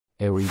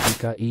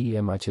Euridika e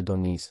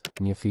Maqedonisë,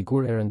 një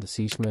figurë e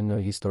rëndësishme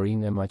në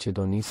historinë e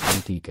Maqedonisë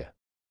antike.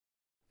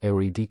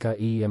 Euridika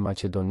e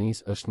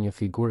Maqedonisë është një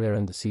figurë e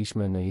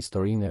rëndësishme në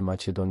historinë e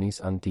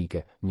Maqedonisë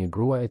antike, një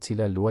grua e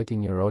cila luajti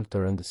një rol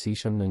të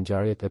rëndësishëm në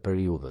ngjarjet e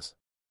periudhës.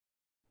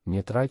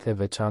 Një trajt e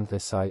veçantë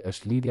e saj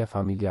është lidhja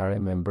familjare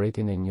me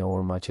mbretin e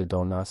njohur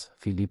maqedonas,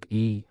 Filip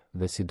I,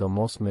 dhe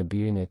sidomos me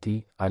birin e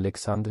tij,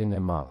 Aleksandrin e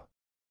Madh.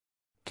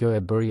 Kjo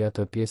e bëri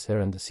atë pjesë e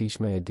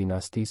rëndësishme e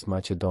dinastisë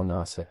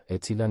maqedonase, e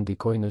cila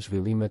ndikoi në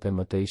zhvillimet e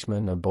mëtejshme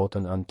në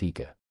botën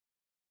antike.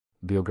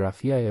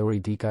 Biografia e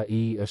Euridika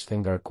I është e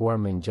ngarkuar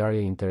me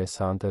ngjarje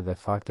interesante dhe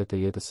fakte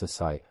të jetës së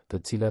saj,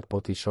 të cilat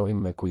po t'i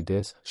shohim me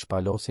kujdes,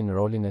 shpalosin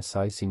rolin e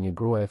saj si një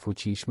grua e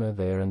fuqishme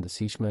dhe e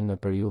rëndësishme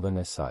në periudhën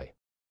e saj.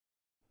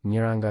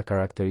 Njëra nga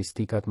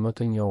karakteristikat më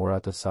të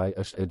njohura të saj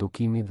është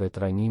edukimi dhe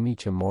trajnimi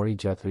që mori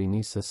gjatë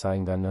rinisë së saj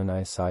nga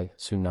nëna e saj,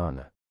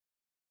 synane.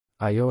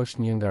 Ajo është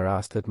një nga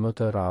rastet më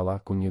të rralla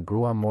ku një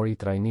grua mori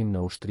trajnim në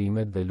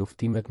ushtrimet dhe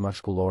luftimet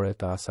mashkullore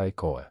të asaj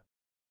kohe.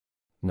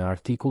 Në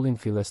artikullin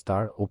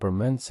fillestar u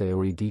përmend se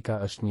Euridika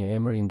është një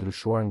emër i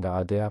ndryshuar nga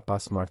Adea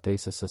pas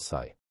martesës së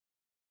saj.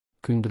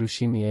 Ky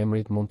ndryshim i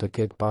emrit mund të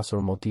ketë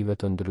pasur motive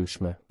të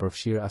ndryshme,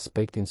 përfshirë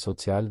aspektin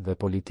social dhe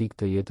politik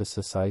të jetës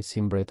së saj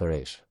si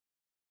mbretëresh.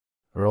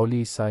 Roli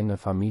i saj në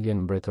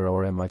familjen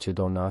mbretërore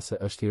maqedonase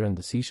është i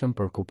rëndësishëm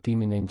për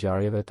kuptimin e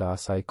ngjarjeve të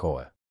asaj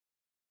kohe.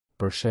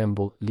 Për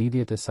shembull,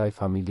 lidhjet e saj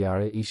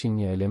familjare ishin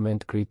një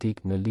element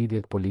kritik në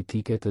lidhjet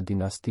politike të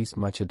dinastisë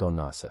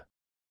maqedonase.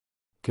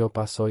 Kjo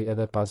pasoi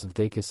edhe pas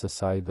vdekjes së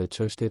saj dhe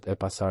çështjet e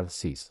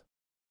pasardhësisë.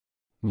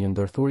 Një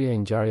ndërthurje e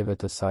ngjarjeve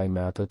të saj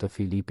me atë të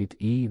Filipit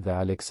I dhe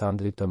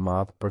Aleksandrit të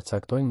Madh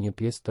përcaktojnë një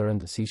pjesë të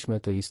rëndësishme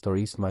të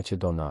historisë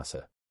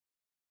maqedonase.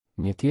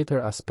 Një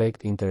tjetër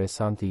aspekt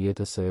interesant i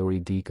jetës së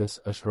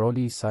Euridikës është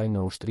roli i saj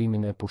në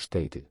ushtrimin e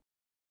pushtetit.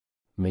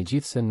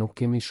 Megjithse nuk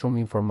kemi shumë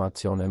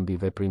informacione mbi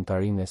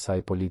veprimtarinë e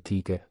saj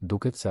politike,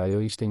 duket se ajo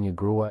ishte një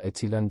grua e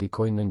cila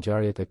ndikoi në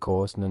ngjarjet e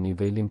kohës në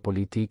nivelin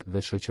politik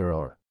dhe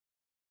shoqëror.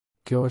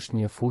 Kjo është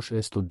një fushë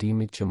e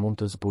studimit që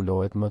mund të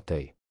zbulohet më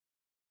tej.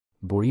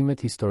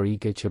 Burimet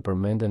historike që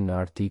përmenden në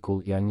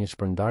artikull janë një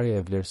shpërndarje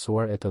e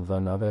vlerësuar e të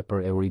dhënave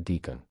për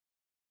Euridikën.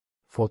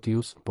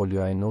 Fotius,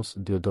 Poliaenus,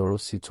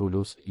 Diodorus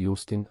Siculus,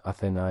 Justin,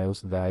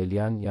 Athenaius dhe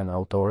Aelian janë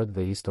autorët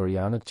dhe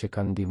historianët që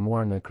kanë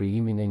ndihmuar në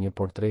krijimin e një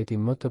portreti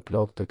më të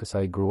plotë të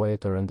kësaj gruaje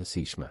të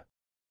rëndësishme.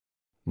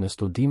 Në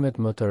studimet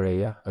më të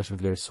reja është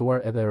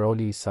vlerësuar edhe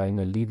roli i saj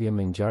në lidhje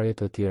me ngjarje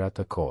të tjera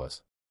të kohës.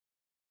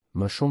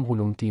 Më shumë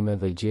hulumtime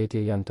dhe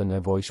gjetje janë të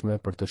nevojshme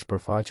për të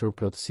shpërfaqur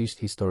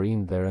plotësisht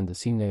historinë dhe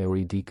rëndësinë e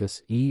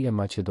Euridikës I e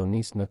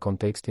Maqedonisë në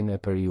kontekstin e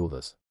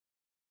periudhës.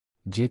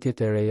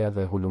 Gjetjet e reja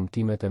dhe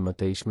hulumtimet e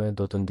mëtejshme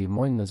do të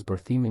ndihmojnë në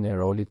zbërthimin e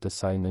rolit të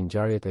saj në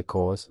ngjarjet e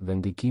kohës dhe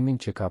ndikimin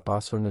që ka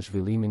pasur në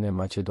zhvillimin e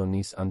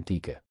Maqedonisë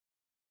antike.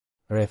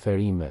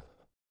 Referimet: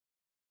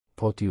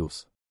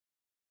 Fotius,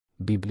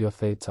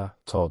 Bibliotheca,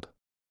 Tod.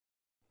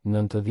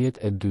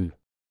 92.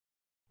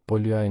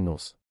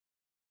 Poliaenus,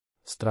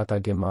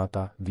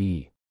 Stratagemata,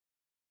 VI.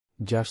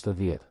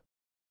 60.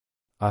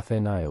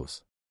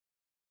 Athenaius,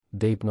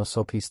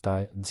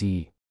 Deipnosophistai,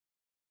 ZI.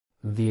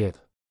 10.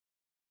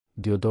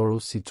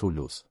 Diodorus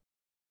Siculus,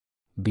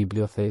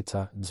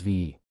 Bibliotheca,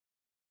 ZVI.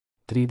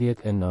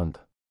 39.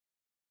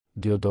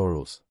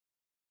 Diodorus,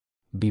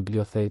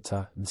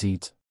 Bibliotheca,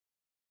 ZIC.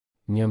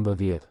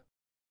 11.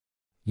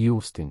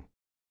 Justin,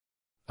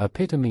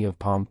 Epitome of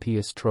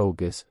Pompeius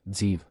Trogus,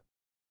 ZIV.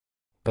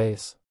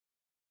 5.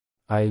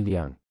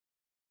 Aelian,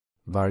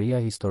 Varia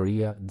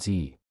Historia,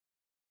 ZI.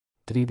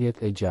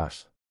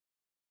 36.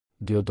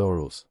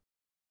 Diodorus,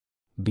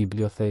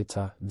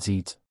 Bibliotheca,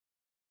 ZIC.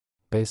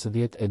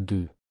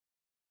 52.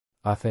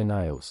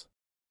 Athenaius,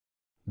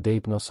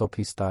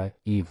 Deipnosophistai,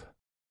 IV.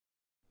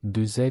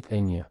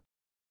 41.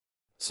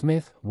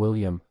 Smith,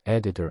 William,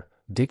 Editor,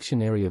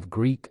 Dictionary of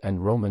Greek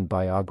and Roman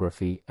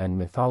Biography and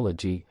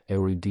Mythology,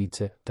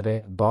 Eurydice,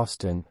 3,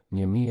 Boston,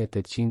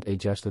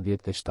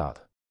 1867.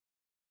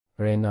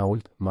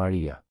 Renault,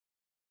 Maria.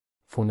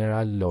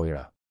 Funeral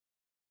Loira.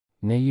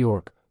 New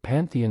York,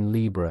 Pantheon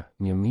Libre,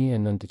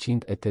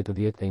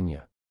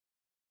 1981.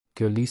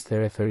 Kjo listë e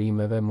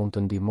referimeve mund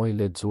të ndihmojë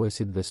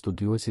lexuesit dhe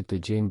studiuesit të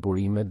gjejnë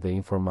burimet dhe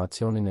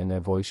informacionin e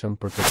nevojshëm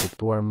për të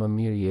kuptuar më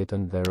mirë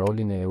jetën dhe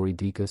rolin e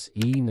Euridikës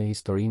I në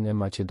historinë e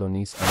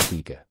Maqedonisë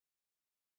antike.